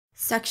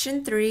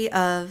Section 3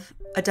 of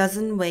A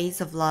Dozen Ways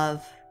of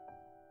Love.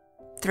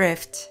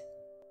 Thrift.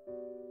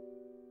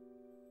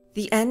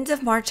 The end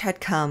of March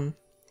had come.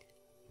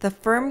 The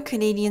firm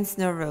Canadian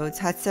snow roads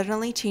had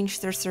suddenly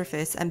changed their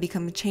surface and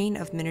become a chain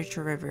of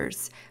miniature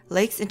rivers,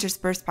 lakes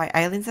interspersed by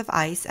islands of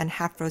ice and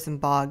half-frozen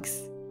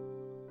bogs.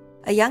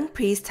 A young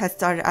priest had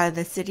started out of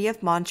the city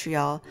of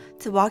Montreal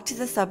to walk to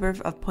the suburb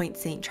of Point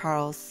St.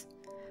 Charles.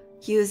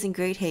 He was in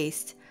great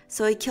haste,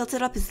 so he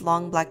kilted up his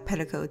long black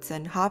petticoats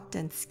and hopped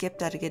and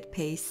skipped at a good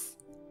pace.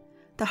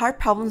 The hard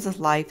problems of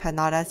life had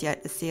not as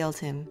yet assailed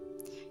him.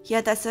 He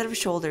had that set of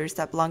shoulders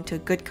that belonged to a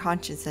good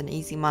conscience and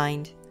easy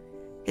mind.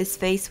 His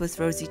face was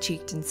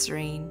rosy-cheeked and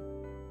serene.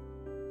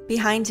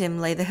 Behind him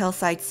lay the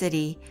hillside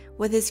city,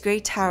 with its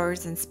great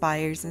towers and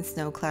spires and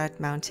snow-clad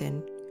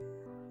mountain.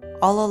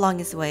 All along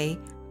his way,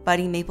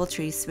 budding maple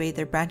trees swayed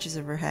their branches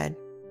overhead.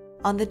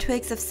 On the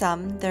twigs of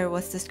some, there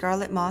was the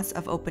scarlet moss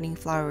of opening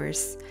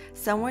flowers.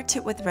 Some were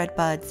tipped with red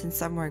buds and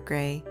some were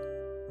gray.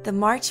 The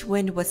March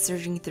wind was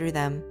surging through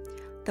them.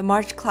 The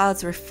March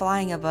clouds were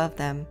flying above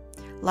them,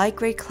 light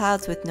gray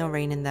clouds with no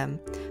rain in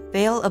them,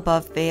 veil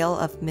above veil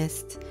of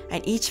mist,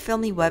 and each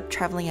filmy web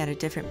traveling at a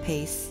different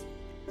pace.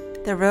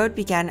 The road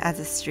began as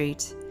a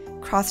street,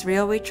 crossed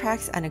railway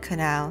tracks and a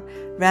canal,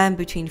 ran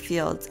between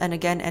fields, and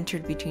again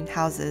entered between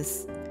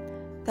houses.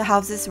 The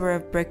houses were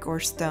of brick or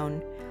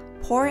stone,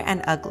 poor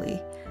and ugly.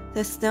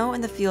 The snow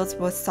in the fields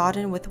was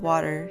sodden with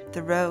water.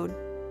 The road.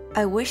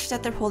 I wish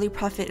that the holy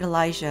prophet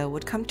Elijah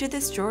would come to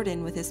this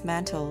Jordan with his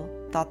mantle,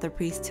 thought the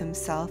priest to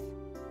himself.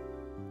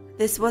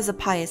 This was a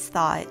pious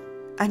thought,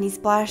 and he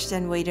splashed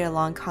and waded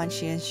along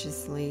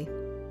conscientiously.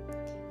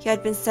 He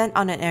had been sent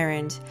on an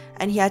errand,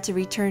 and he had to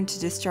return to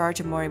discharge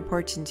a more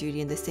important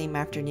duty in the same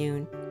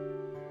afternoon.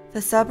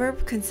 The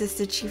suburb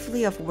consisted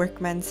chiefly of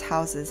workmen's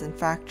houses and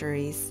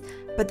factories,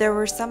 but there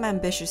were some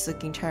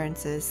ambitious-looking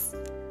terraces.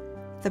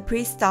 The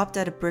priest stopped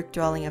at a brick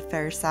dwelling of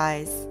fair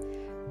size.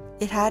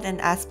 It had an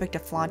aspect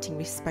of flaunting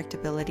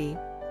respectability.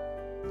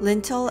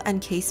 Lintel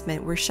and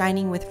casement were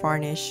shining with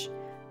varnish.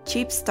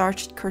 Cheap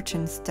starched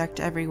curtains decked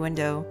every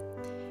window.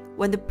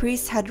 When the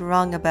priest had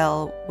rung a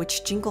bell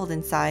which jingled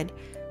inside,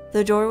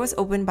 the door was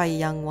opened by a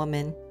young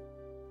woman.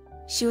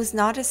 She was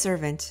not a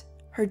servant.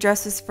 Her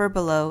dress was fur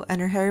below, and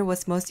her hair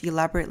was most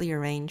elaborately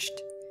arranged.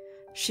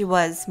 She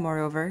was,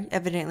 moreover,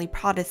 evidently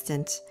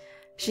Protestant.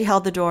 She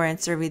held the door and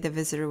surveyed the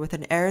visitor with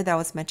an air that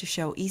was meant to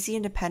show easy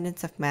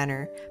independence of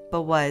manner,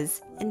 but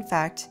was, in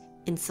fact,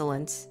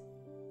 insolent.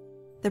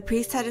 The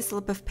priest had a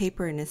slip of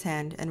paper in his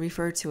hand and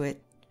referred to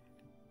it.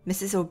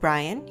 "Mrs.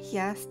 O'Brien?" he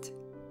asked.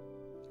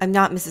 "I'm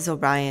not Mrs.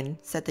 O'Brien,"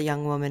 said the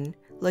young woman,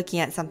 looking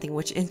at something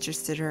which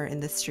interested her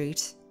in the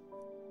street.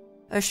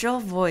 A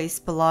shrill voice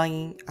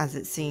belonging, as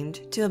it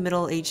seemed, to a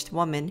middle-aged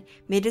woman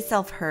made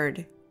itself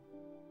heard.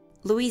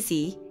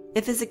 "Louisie,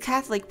 if it's a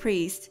Catholic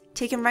priest,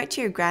 take him right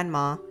to your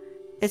grandma.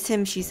 It's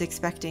him she's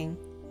expecting."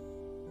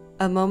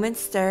 A moment's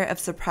stare of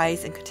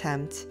surprise and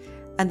contempt,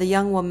 and the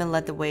young woman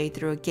led the way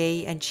through a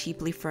gay and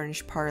cheaply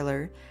furnished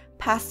parlor,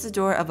 past the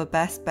door of a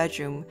best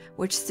bedroom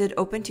which stood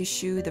open to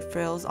shew the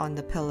frills on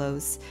the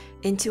pillows,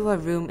 into a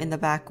room in the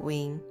back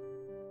wing.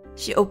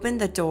 She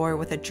opened the door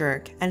with a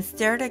jerk and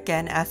stared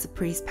again as the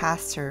priest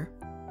passed her.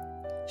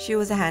 She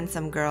was a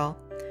handsome girl.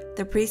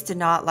 The priest did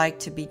not like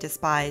to be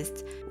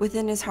despised.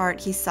 Within his heart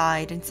he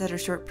sighed and said a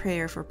short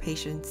prayer for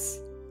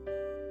patience.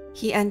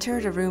 He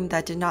entered a room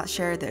that did not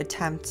share the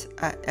attempt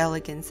at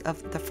elegance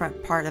of the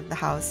front part of the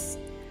house.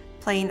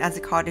 Plain as a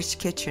cottage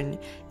kitchen,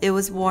 it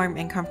was warm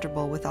and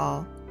comfortable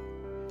withal.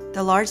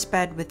 The large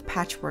bed with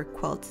patchwork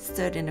quilt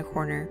stood in a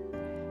corner.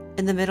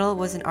 In the middle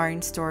was an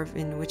iron stove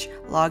in which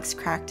logs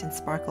cracked and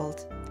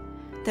sparkled.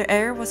 The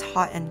air was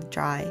hot and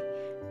dry,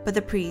 but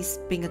the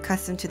priest, being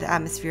accustomed to the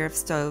atmosphere of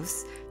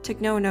stoves,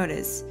 took no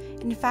notice.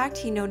 In fact,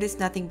 he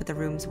noticed nothing but the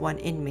room's one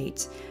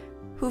inmate,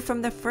 who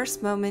from the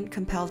first moment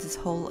compelled his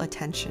whole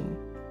attention.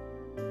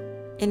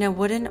 In a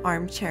wooden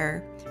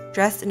armchair,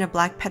 dressed in a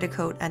black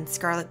petticoat and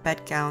scarlet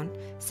bedgown,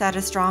 sat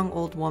a strong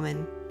old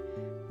woman.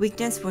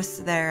 Weakness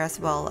was there as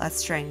well as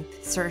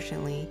strength,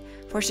 certainly,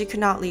 for she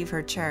could not leave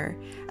her chair,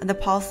 and the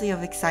palsy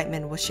of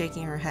excitement was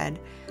shaking her head.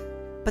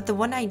 But the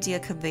one idea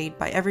conveyed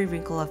by every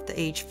wrinkle of the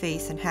aged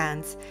face and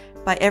hands,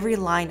 by every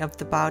line of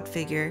the bowed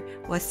figure,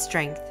 was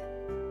strength.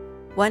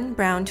 One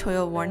brown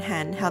toil-worn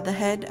hand held the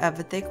head of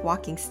a thick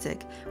walking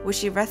stick, which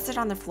she rested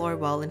on the floor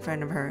well in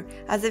front of her,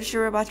 as if she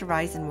were about to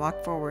rise and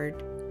walk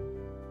forward.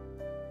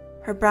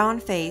 Her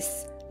brown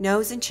face,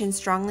 nose and chin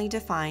strongly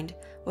defined,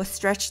 was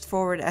stretched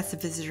forward as the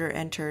visitor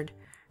entered.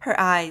 Her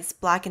eyes,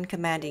 black and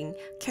commanding,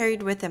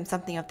 carried with them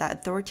something of that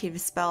authoritative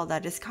spell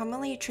that is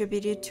commonly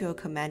attributed to a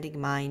commanding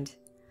mind.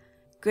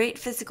 Great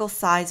physical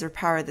size or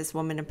power this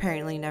woman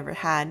apparently never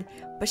had,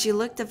 but she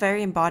looked the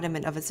very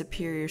embodiment of a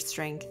superior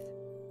strength.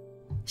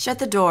 "Shut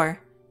the door!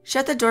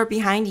 Shut the door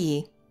behind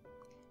ye!"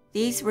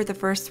 These were the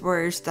first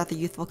words that the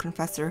youthful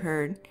confessor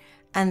heard,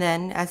 and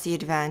then, as he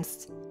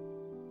advanced,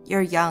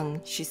 "You're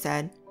young," she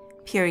said,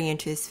 peering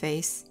into his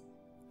face.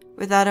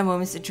 Without a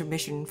moment's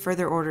intermission,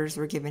 further orders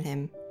were given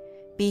him.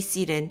 "Be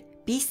seated!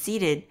 Be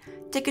seated!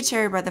 Take a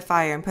chair by the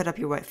fire and put up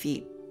your wet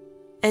feet."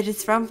 It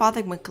is from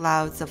Father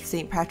McLeod's of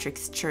St.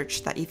 Patrick's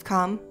Church that you've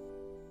come?"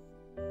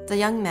 The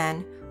young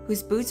man,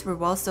 whose boots were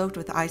well soaked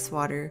with ice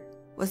water,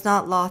 was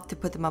not loth to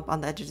put them up on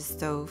the edge of the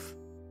stove.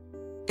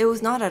 It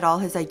was not at all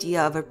his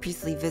idea of a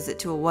priestly visit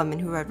to a woman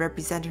who had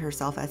represented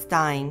herself as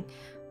dying,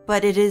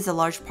 but it is a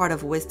large part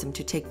of wisdom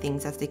to take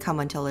things as they come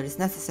until it is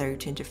necessary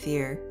to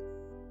interfere.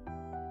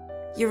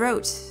 "You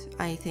wrote,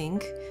 I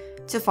think,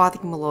 to Father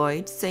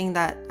Malloyd, saying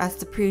that as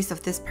the priest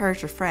of this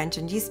parish are French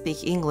and you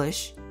speak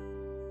English."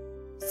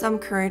 Some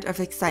current of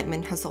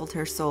excitement hustled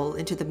her soul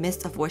into the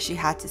midst of what she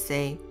had to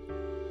say.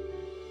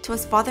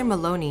 "'Twas Father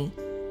Maloney,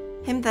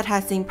 him that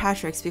had St.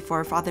 Patrick's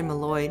before Father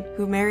Malloyd,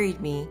 who married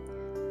me.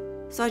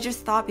 So I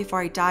just thought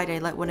before I died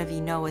I'd let one of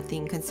you know a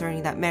thing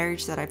concerning that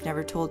marriage that I've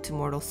never told to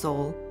mortal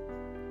soul.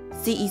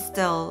 Sit ye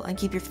still and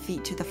keep your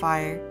feet to the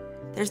fire.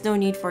 There's no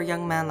need for a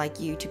young man like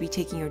you to be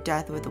taking your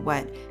death with the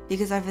wet,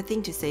 because I've a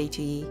thing to say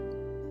to ye."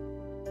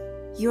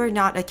 "You are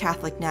not a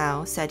Catholic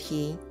now," said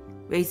he,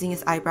 raising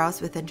his eyebrows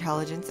with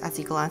intelligence as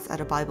he glanced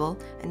at a Bible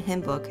and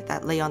hymn book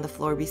that lay on the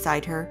floor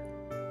beside her.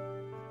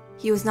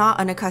 He was not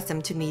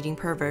unaccustomed to meeting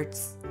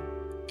perverts.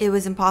 It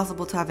was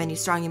impossible to have any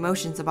strong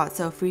emotions about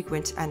so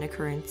frequent an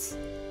occurrence.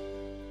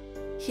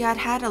 He had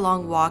had a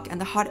long walk, and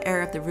the hot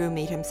air of the room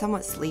made him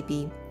somewhat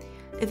sleepy.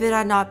 If it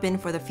had not been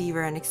for the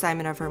fever and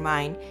excitement of her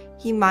mind,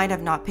 he might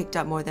have not picked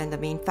up more than the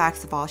main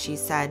facts of all she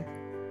said.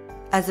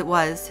 As it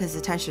was, his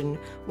attention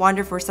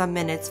wandered for some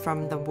minutes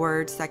from the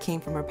words that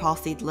came from her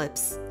palsied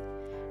lips.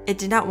 It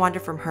did not wander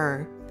from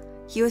her.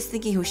 He was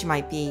thinking who she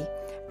might be,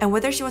 and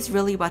whether she was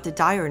really about to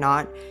die or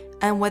not,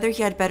 and whether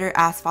he had better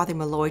ask Father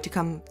Malloy to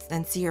come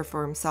and see her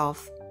for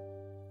himself.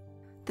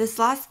 This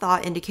last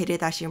thought indicated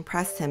that she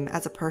impressed him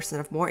as a person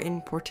of more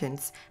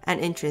importance and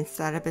interest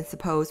than had been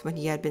supposed when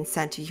he had been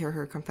sent to hear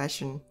her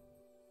confession.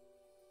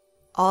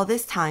 All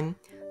this time,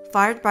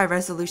 fired by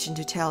resolution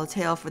to tell a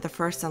tale for the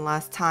first and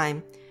last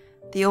time,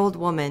 the old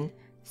woman,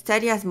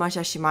 steady as much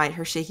as she might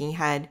her shaking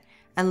head,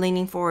 and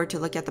leaning forward to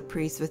look at the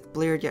priest with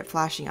bleared yet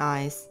flashing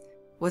eyes,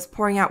 was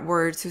pouring out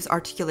words whose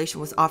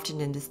articulation was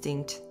often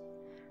indistinct.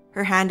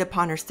 Her hand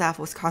upon her staff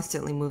was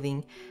constantly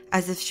moving,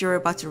 as if she were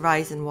about to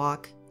rise and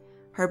walk.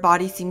 Her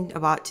body seemed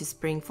about to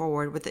spring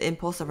forward with the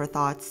impulse of her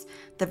thoughts.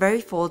 The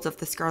very folds of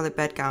the scarlet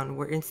bedgown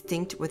were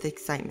instinct with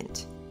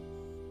excitement.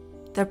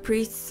 The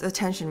priest's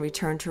attention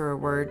returned to her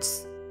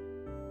words.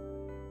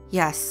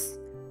 "Yes,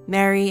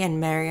 marry and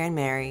marry and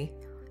marry.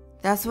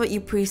 That's what you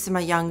priests in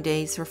my young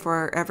days were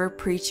forever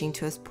preaching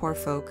to us poor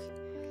folk.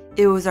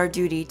 It was our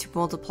duty to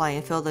multiply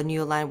and fill the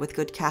new land with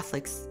good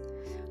Catholics.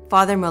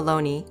 Father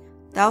Maloney,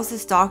 that was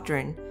his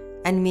doctrine,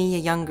 and me a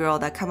young girl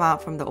that come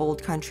out from the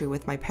old country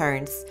with my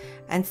parents,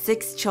 and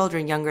 6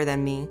 children younger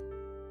than me.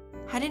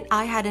 Hadn't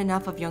I had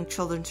enough of young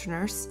children to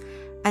nurse,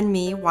 and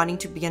me wanting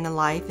to begin a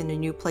life in a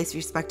new place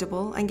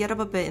respectable and get up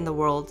a bit in the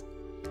world?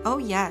 Oh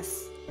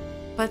yes.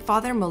 But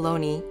Father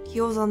Maloney,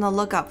 he was on the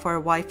lookout for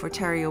a wife for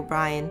Terry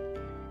O'Brien.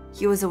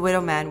 He was a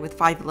widow man with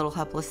 5 little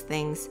helpless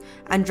things,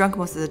 and drunk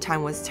most of the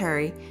time was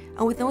Terry,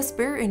 and with no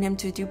spirit in him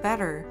to do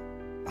better.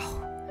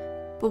 Oh,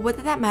 but what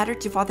did that matter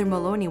to Father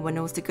Maloney when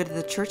it was the good of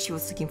the church he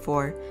was looking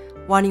for,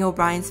 wanting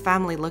O'Brien's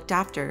family looked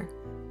after?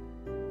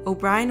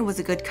 O'Brien was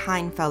a good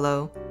kind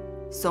fellow,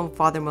 so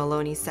Father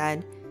Maloney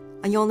said,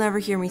 and you'll never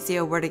hear me say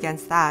a word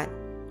against that.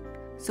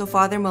 So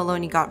Father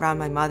Maloney got round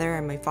my mother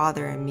and my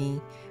father and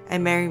me,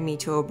 and married me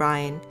to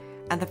O'Brien,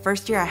 and the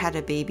first year I had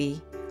a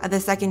baby, and the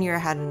second year I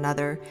had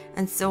another,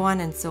 and so on,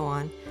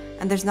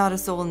 and there's not a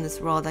soul in this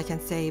world I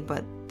can say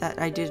but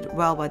that I did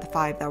well by the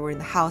 5 that were in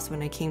the house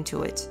when I came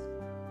to it."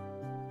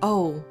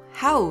 "Oh,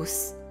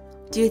 house!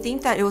 Do you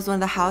think that it was one of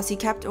the houses he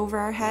kept over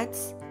our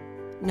heads?"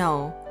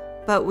 "No,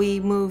 but we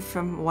moved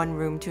from one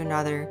room to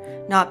another,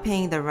 not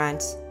paying the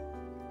rent."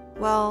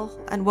 "Well,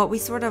 and what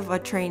sort of a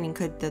training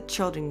could the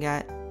children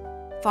get?"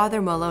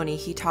 "Father Maloney,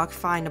 he talked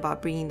fine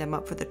about bringing them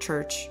up for the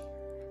church."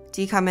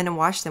 "Do you come in and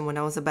wash them when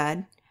I was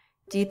abed?"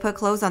 "Do you put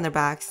clothes on their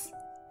backs?"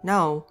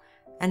 "No,"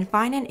 and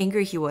fine and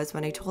angry he was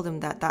when I told him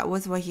that that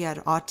was what he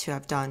had ought to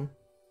have done.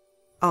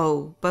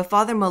 "Oh, but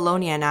Father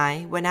Maloney and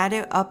I went at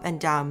it up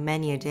and down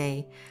many a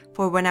day,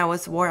 for when I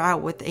was wore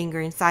out with anger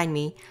inside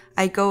me,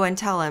 I'd go and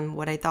tell him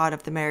what I thought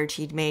of the marriage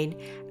he'd made,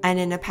 and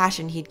in a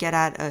passion he'd get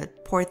at a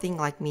poor thing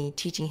like me,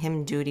 teaching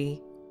him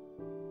duty.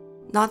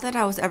 Not that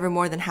I was ever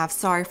more than half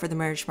sorry for the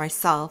marriage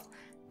myself,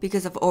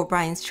 because of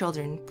O'Brien's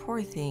children,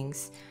 poor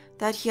things,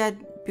 that he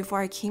had before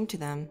I came to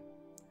them.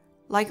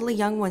 Likely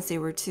young ones they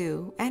were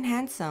too, and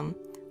handsome.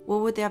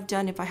 What would they have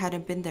done if I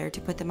hadn't been there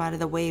to put them out of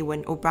the way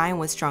when O'Brien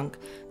was drunk,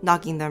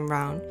 knocking them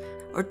round,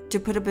 or to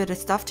put a bit of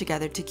stuff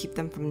together to keep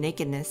them from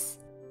nakedness?"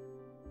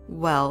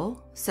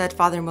 "Well," said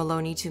Father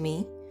Maloney to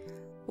me,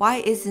 "why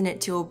isn't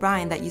it to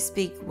O'Brien that you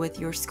speak with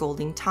your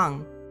scolding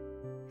tongue?"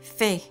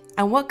 "Faith,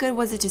 and what good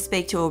was it to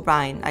speak to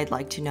O'Brien, I'd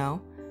like to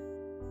know?"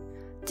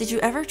 "Did you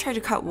ever try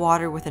to cut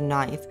water with a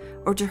knife,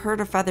 or to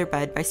hurt a feather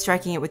bed by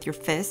striking it with your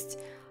fist?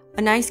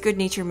 A nice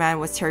good-natured man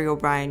was Terry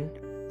O'Brien.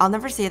 I'll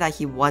never say that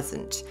he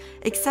wasn't,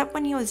 except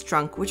when he was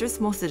drunk, which was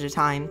most of the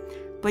time,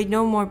 but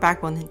no more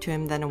backbone to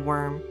him than a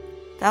worm.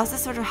 That was the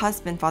sort of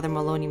husband Father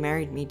Maloney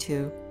married me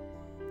to."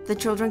 The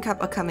children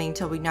kept a-coming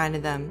till we 9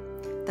 of them.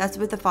 That's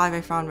with the 5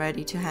 I found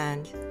ready to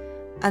hand.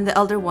 And the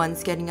elder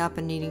ones getting up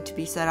and needing to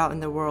be set out in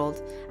the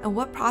world. And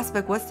what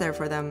prospect was there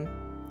for them?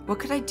 What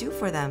could I do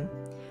for them?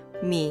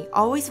 Me,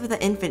 always with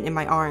an infant in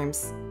my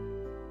arms.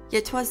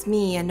 Yet 'twas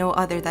me and no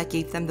other that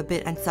gave them the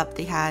bit and sup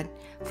they had,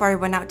 for I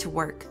went out to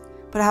work.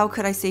 But how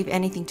could I save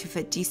anything to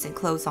fit decent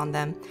clothes on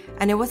them?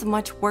 And it wasn't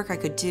much work I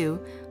could do,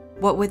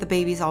 what with the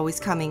babies always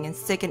coming, and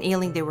sick and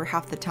ailing they were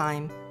half the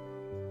time.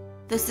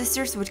 The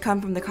sisters would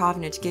come from the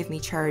convent to give me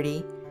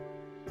charity.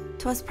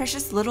 'Twas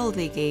precious little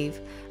they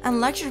gave,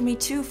 and lectured me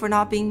too for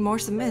not being more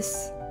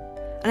submiss.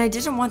 And I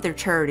didn't want their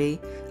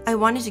charity. I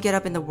wanted to get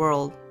up in the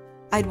world.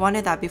 I'd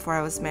wanted that before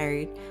I was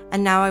married,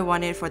 and now I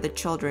wanted it for the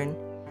children.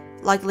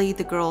 Likely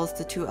the girls,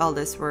 the 2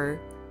 eldest were,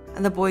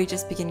 and the boy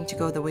just beginning to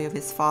go the way of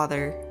his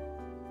father.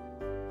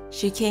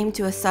 She came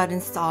to a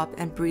sudden stop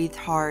and breathed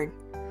hard.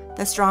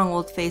 The strong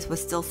old face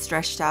was still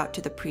stretched out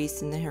to the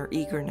priest in her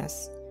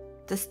eagerness.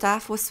 The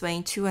staff was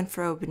swaying to and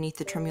fro beneath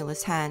the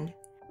tremulous hand.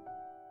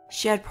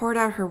 She had poured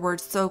out her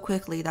words so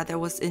quickly that there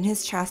was in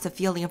his chest a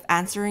feeling of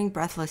answering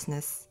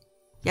breathlessness.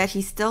 Yet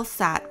he still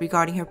sat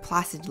regarding her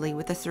placidly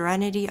with the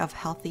serenity of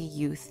healthy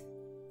youth.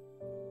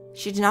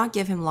 She did not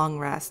give him long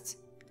rest.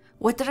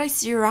 "What did I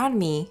see around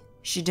me?"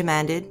 she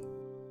demanded.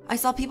 "I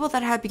saw people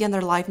that had begun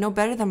their life no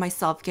better than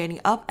myself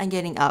getting up and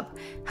getting up,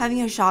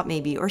 having a shop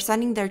maybe, or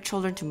sending their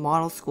children to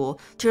model school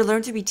to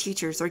learn to be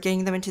teachers or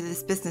getting them into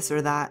this business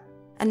or that,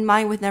 and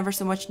mine with never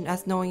so much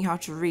as knowing how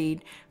to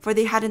read, for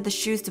they hadn't the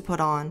shoes to put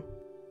on.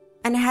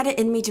 And I had it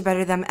in me to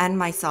better them and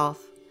myself.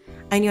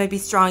 I knew I'd be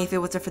strong if it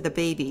wasn't for the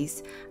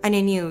babies, and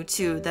I knew,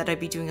 too, that I'd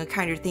be doing a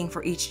kinder thing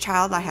for each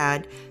child I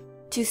had,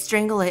 to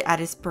strangle it at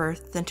its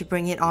birth than to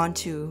bring it on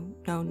to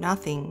know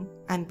nothing,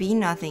 and be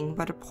nothing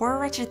but a poor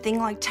wretched thing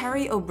like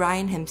Terry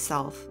O'Brien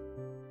himself."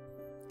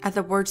 At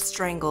the word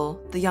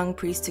strangle, the young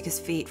priest took his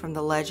feet from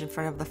the ledge in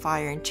front of the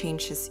fire and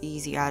changed his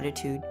easy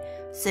attitude,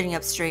 sitting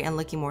up straight and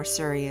looking more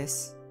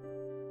serious.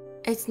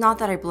 "It's not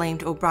that I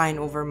blamed O'Brien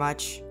over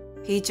much.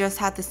 He just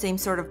had the same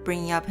sort of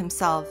bringing up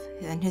himself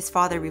and his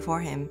father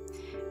before him,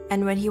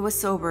 and when he was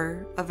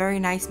sober, a very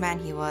nice man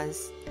he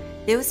was.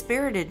 It was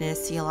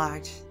spiritedness he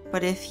lacked,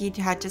 but if he'd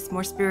had just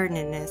more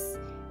spiritedness,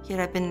 he'd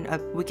have been a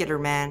wickeder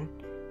man.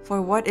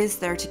 For what is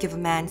there to give a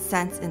man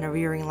sense in a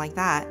rearing like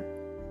that?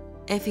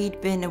 If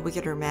he'd been a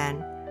wickeder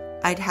man,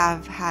 I'd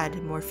have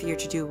had more fear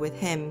to do with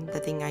him the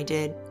thing I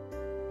did.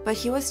 But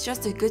he was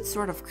just a good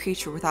sort of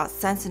creature without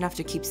sense enough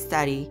to keep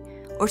steady,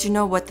 or to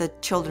know what the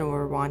children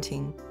were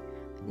wanting.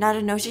 Not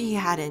a notion he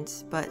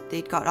hadn't, but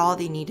they'd got all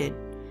they needed,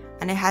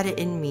 and I had it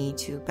in me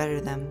to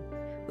better them.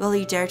 Will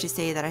you dare to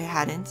say that I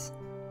hadn't?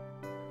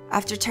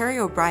 After Terry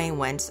O'Brien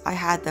went, I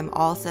had them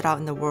all set out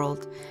in the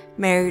world,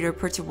 married or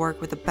put to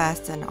work with the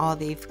best and all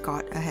they've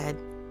got ahead.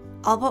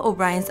 All but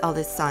O'Brien's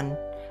eldest son.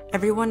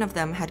 Every one of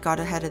them had got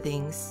ahead of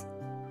things.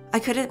 I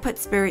couldn't put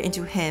spirit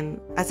into him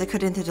as I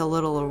could into the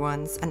littler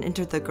ones and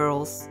into the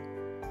girls.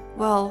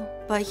 Well,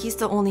 but he's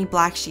the only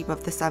black sheep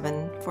of the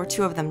 7, for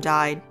 2 of them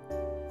died.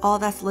 All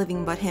that's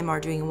living but him are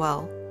doing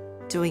well.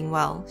 Doing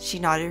well, she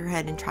nodded her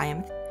head in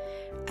triumph.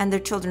 And their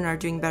children are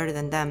doing better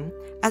than them,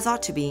 as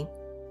ought to be.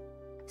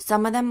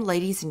 Some of them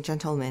ladies and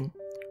gentlemen.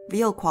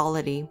 Real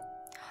quality.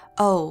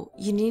 Oh,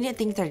 you needn't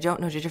think that I don't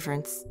know the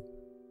difference.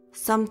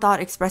 Some thought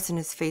expressed in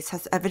his face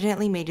has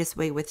evidently made its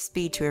way with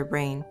speed to her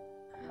brain.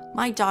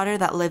 My daughter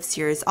that lives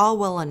here is all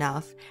well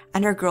enough,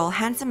 and her girl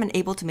handsome and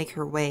able to make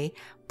her way,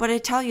 but I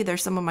tell you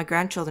there's some of my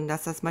grandchildren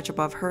that's as much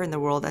above her in the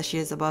world as she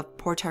is above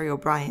poor Terry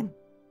O'Brien.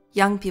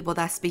 Young people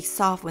that speak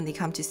soft when they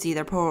come to see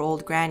their poor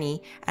old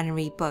granny and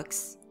read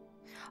books.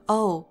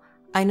 Oh,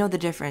 I know the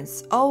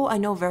difference. Oh, I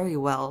know very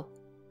well.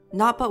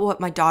 Not but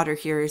what my daughter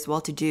here is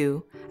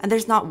well-to-do, and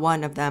there's not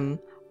one of them,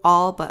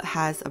 all but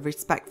has a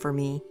respect for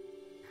me.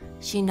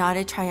 She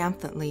nodded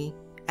triumphantly,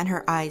 and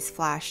her eyes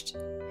flashed.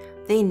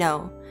 They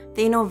know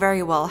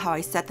very well how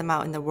I set them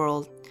out in the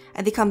world,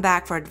 and they come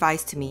back for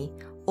advice to me,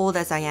 old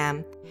as I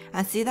am,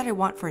 and see that I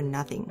want for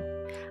nothing.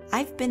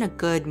 I've been a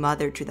good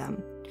mother to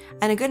them,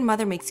 and a good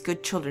mother makes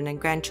good children and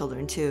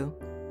grandchildren too."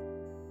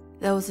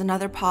 There was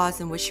another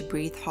pause in which she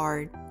breathed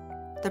hard.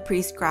 The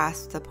priest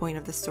grasped the point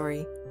of the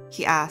story.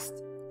 He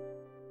asked,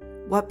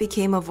 "What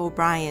became of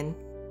O'Brien?"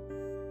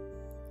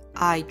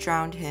 "I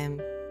drowned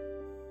him."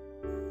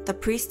 The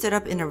priest stood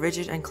up in a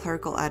rigid and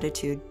clerical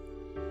attitude.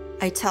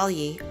 "I tell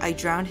ye, I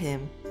drowned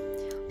him."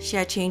 She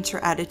had changed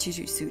her attitude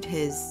to suit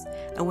his,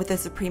 and with the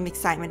supreme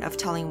excitement of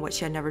telling what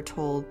she had never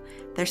told,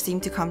 there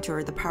seemed to come to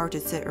her the power to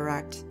sit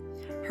erect.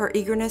 Her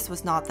eagerness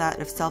was not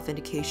that of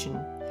self-vindication.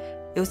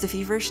 It was the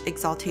feverish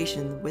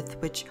exaltation with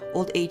which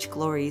old age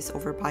glories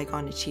over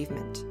bygone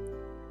achievement.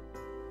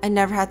 I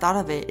never had thought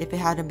of it if it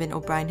hadn't been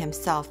O'Brien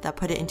himself that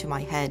put it into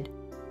my head.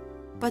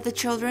 But the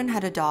children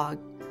had a dog.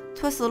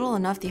 'Twas little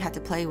enough they had to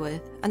play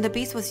with, and the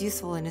beast was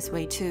useful in his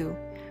way too,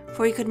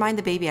 for he could mind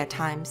the baby at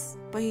times,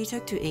 but he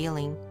took to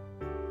ailing.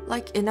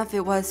 Like enough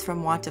it was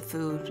from want of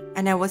food,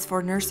 and I was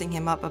for nursing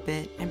him up a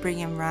bit and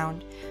bringing him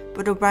round,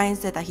 but O'Brien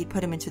said that he'd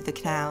put him into the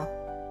canal.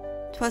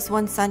 'Twas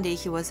one Sunday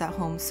he was at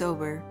home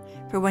sober,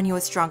 for when he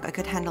was drunk I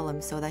could handle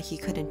him so that he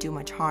couldn't do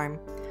much harm.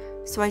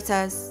 So I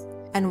says,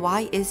 "And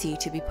why is he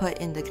to be put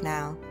in the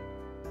canal?"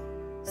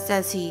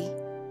 Says he,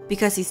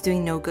 "Because he's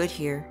doing no good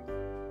here."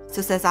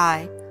 So says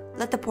I,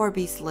 "Let the poor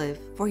beast live,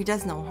 for he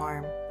does no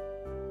harm."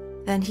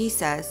 Then he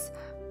says,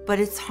 "But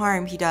it's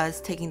harm he does,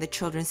 taking the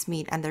children's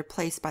meat and their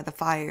place by the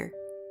fire."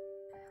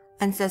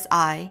 And says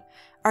I,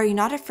 "Are you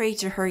not afraid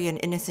to hurry an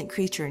innocent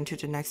creature into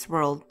the next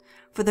world?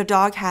 For the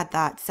dog had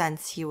that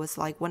since he was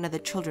like one of the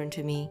children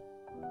to me."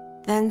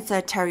 Then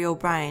said Terry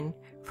O'Brien,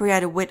 for he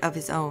had a wit of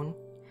his own,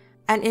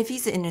 "And if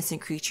he's an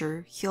innocent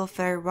creature, he'll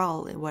fare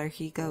well where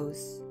he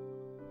goes."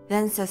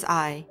 Then says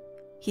I,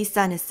 "He's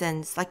done his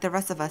sins, like the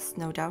rest of us,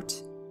 no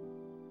doubt."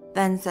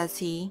 Then says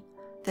he,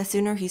 "The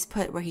sooner he's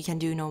put where he can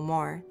do no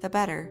more, the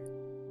better."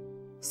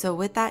 So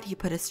with that he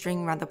put a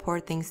string round the poor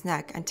thing's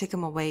neck and took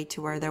him away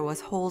to where there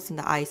was holes in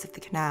the ice of the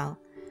canal,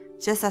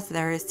 just as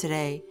there is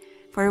today,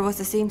 for it was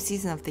the same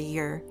season of the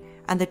year,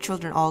 and the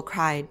children all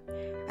cried,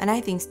 and I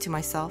thinks to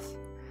myself,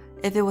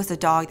 if it was a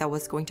dog that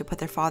was going to put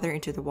their father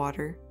into the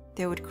water,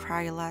 they would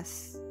cry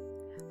less,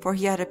 for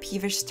he had a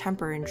peevish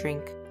temper in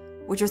drink,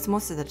 which was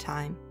most of the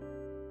time.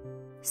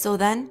 So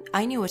then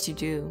I knew what to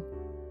do.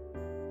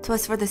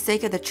 'Twas for the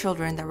sake of the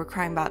children that were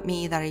crying about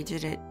me that I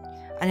did it,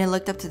 and I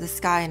looked up to the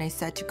sky and I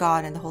said to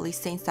God and the holy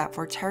saints that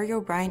for Terry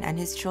O'Brien and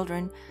his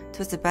children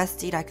 'twas the best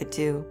deed I could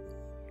do.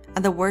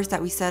 And the words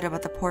that we said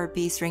about the poor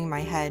beast ring in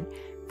my head,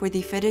 for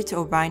they fitted to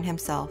O'Brien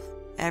himself,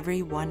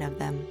 every one of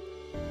them.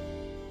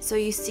 So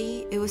you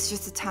see, it was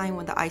just a time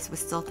when the ice was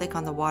still thick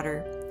on the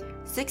water,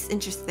 6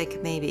 inches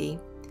thick maybe,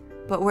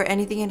 but where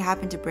anything had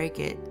happened to break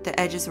it, the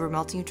edges were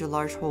melting into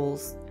large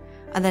holes.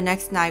 And the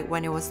next night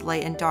when it was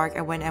late and dark,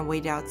 I went and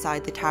waited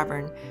outside the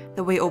tavern,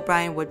 the way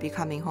O'Brien would be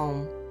coming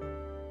home.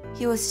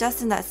 He was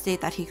just in that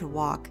state that he could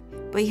walk,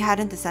 but he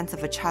hadn't the sense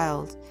of a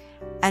child.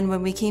 And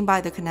when we came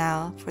by the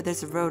canal, for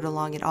there's a road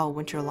along it all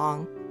winter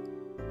long,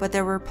 but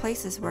there were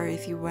places where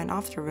if you went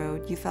off the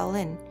road, you fell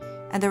in,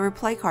 and there were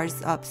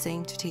placards up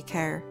saying to take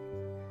care.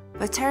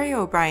 But Terry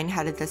O'Brien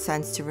hadn't the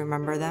sense to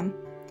remember them.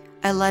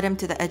 I led him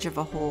to the edge of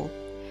a hole,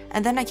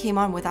 and then I came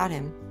on without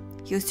him.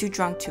 He was too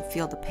drunk to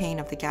feel the pain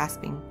of the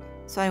gasping,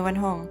 so I went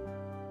home.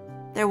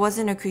 There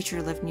wasn't a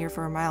creature lived near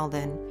for a mile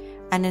then,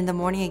 and in the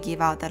morning I gave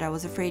out that I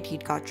was afraid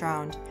he'd got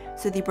drowned,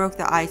 so they broke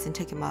the ice and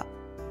took him up.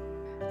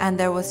 And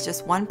there was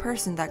just one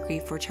person that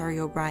grieved for Terry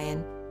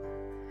O'Brien.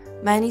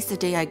 Many's the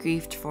day I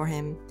grieved for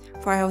him,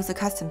 for I was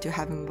accustomed to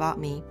have him about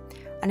me,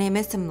 and I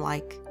missed him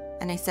like,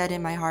 and I said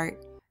in my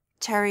heart,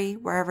 "Terry,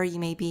 wherever you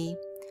may be,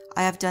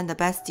 I have done the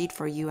best deed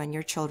for you and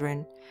your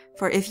children,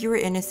 for if you were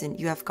innocent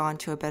you have gone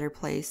to a better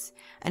place,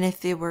 and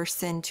if it were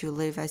sin to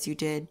live as you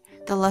did,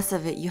 the less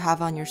of it you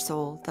have on your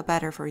soul, the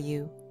better for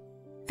you.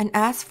 And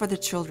as for the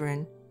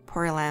children,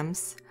 poor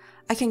lambs,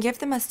 I can give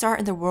them a start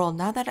in the world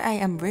now that I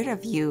am rid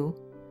of you."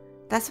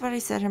 That's what I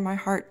said in my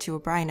heart to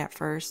O'Brien at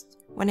first,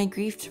 when I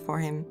grieved for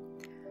him.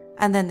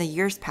 And then the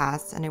years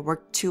passed, and I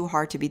worked too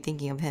hard to be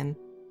thinking of him.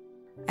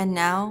 And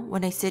now,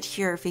 when I sit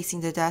here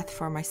facing the death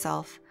for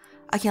myself,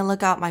 I can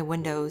look out my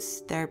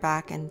windows, there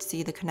back, and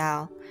see the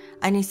canal,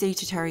 and I say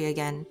to Terry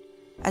again,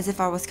 as if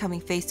I was coming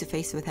face to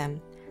face with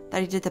him,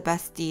 that I did the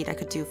best deed I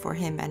could do for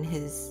him and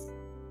his.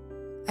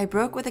 I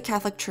broke with the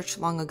Catholic Church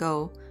long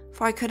ago,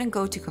 for I couldn't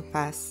go to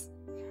confess,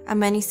 and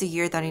many's the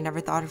year that I never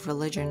thought of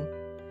religion.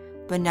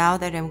 But now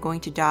that I'm going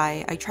to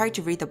die, I try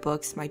to read the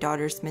books my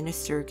daughter's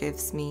minister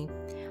gives me,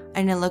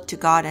 and I look to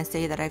God and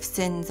say that I've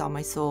sins on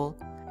my soul.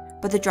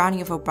 But the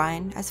drowning of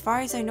O'Brien, as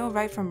far as I know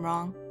right from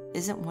wrong,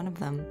 isn't one of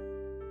them.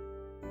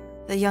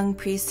 The young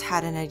priest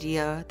had an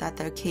idea that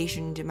the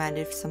occasion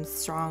demanded some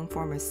strong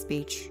form of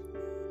speech.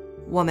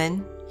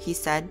 "Woman," he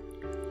said,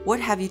 "what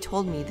have you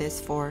told me this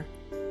for?"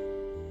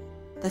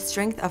 The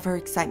strength of her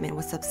excitement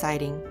was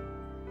subsiding.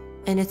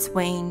 In its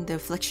wane, the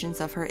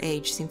afflictions of her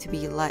age seemed to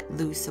be let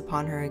loose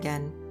upon her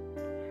again.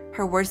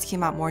 Her words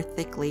came out more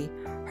thickly,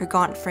 her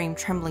gaunt frame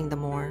trembling the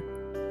more,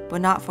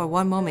 but not for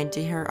one moment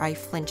did her eye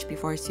flinch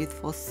before his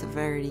youthful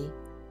severity.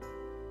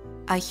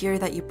 "I hear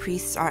that you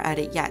priests are at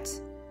it yet.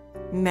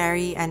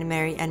 Marry and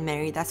marry and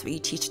marry, that's what you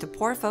teach the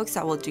poor folks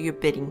that will do your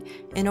bidding,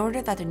 in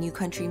order that the new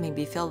country may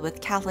be filled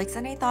with Catholics,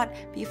 and I thought,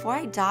 before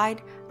I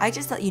died, I'd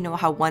just let you know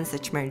how one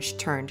such marriage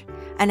turned.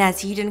 And as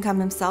he didn't come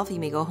himself, you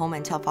may go home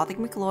and tell Father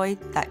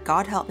McLeod that,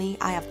 God help me,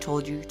 I have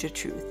told you the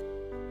truth."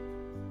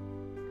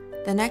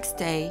 The next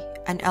day,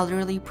 an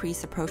elderly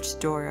priest approached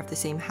the door of the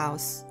same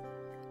house.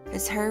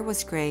 His hair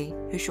was gray,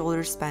 his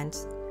shoulders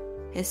bent.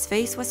 His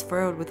face was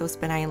furrowed with those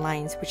benign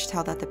lines which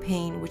tell that the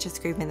pain which is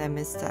graven in them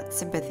is that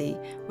sympathy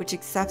which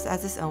accepts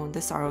as its own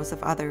the sorrows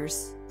of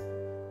others.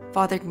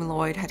 Father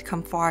McLeod had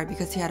come far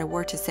because he had a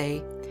word to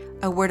say,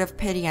 a word of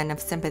pity and of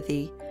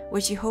sympathy,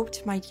 which he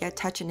hoped might yet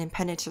touch an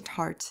impenitent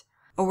heart,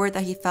 a word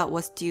that he felt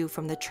was due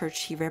from the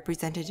church he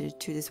represented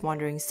to this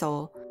wandering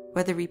soul,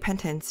 whether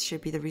repentance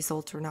should be the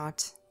result or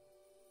not.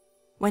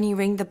 When he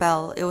rang the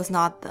bell, it was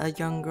not a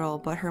young girl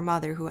but her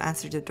mother who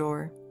answered the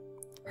door.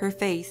 Her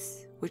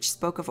face, which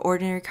spoke of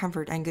ordinary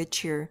comfort and good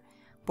cheer,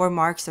 bore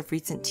marks of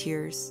recent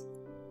tears.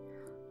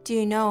 "Do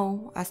you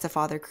know," asked the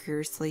father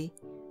curiously,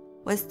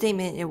 What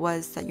statement it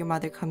was that your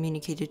mother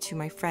communicated to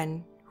my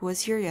friend who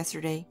was here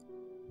yesterday?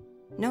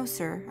 No,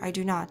 sir, I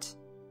do not.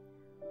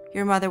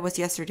 Your mother was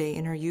yesterday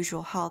in her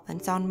usual health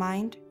and sound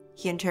mind?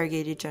 He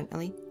interrogated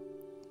gently.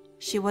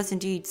 She was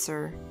indeed,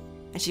 sir,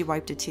 and she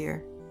wiped a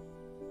tear.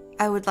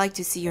 I would like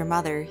to see your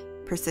mother,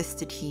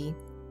 persisted he.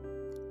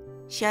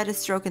 She had a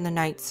stroke in the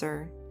night,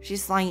 sir.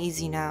 She's lying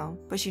easy now,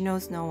 but she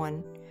knows no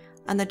one,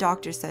 and the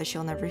doctor says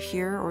she'll never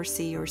hear or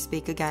see or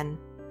speak again.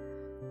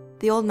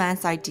 The old man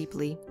sighed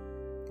deeply.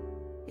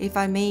 If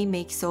I may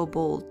make so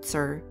bold,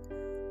 sir,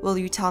 will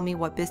you tell me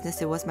what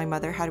business it was my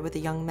mother had with a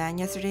young man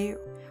yesterday,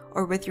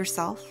 or with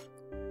yourself?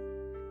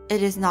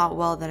 It is not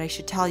well that I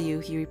should tell you,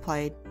 he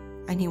replied,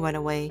 and he went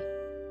away.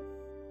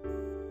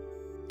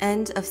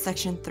 End of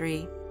section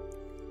 3.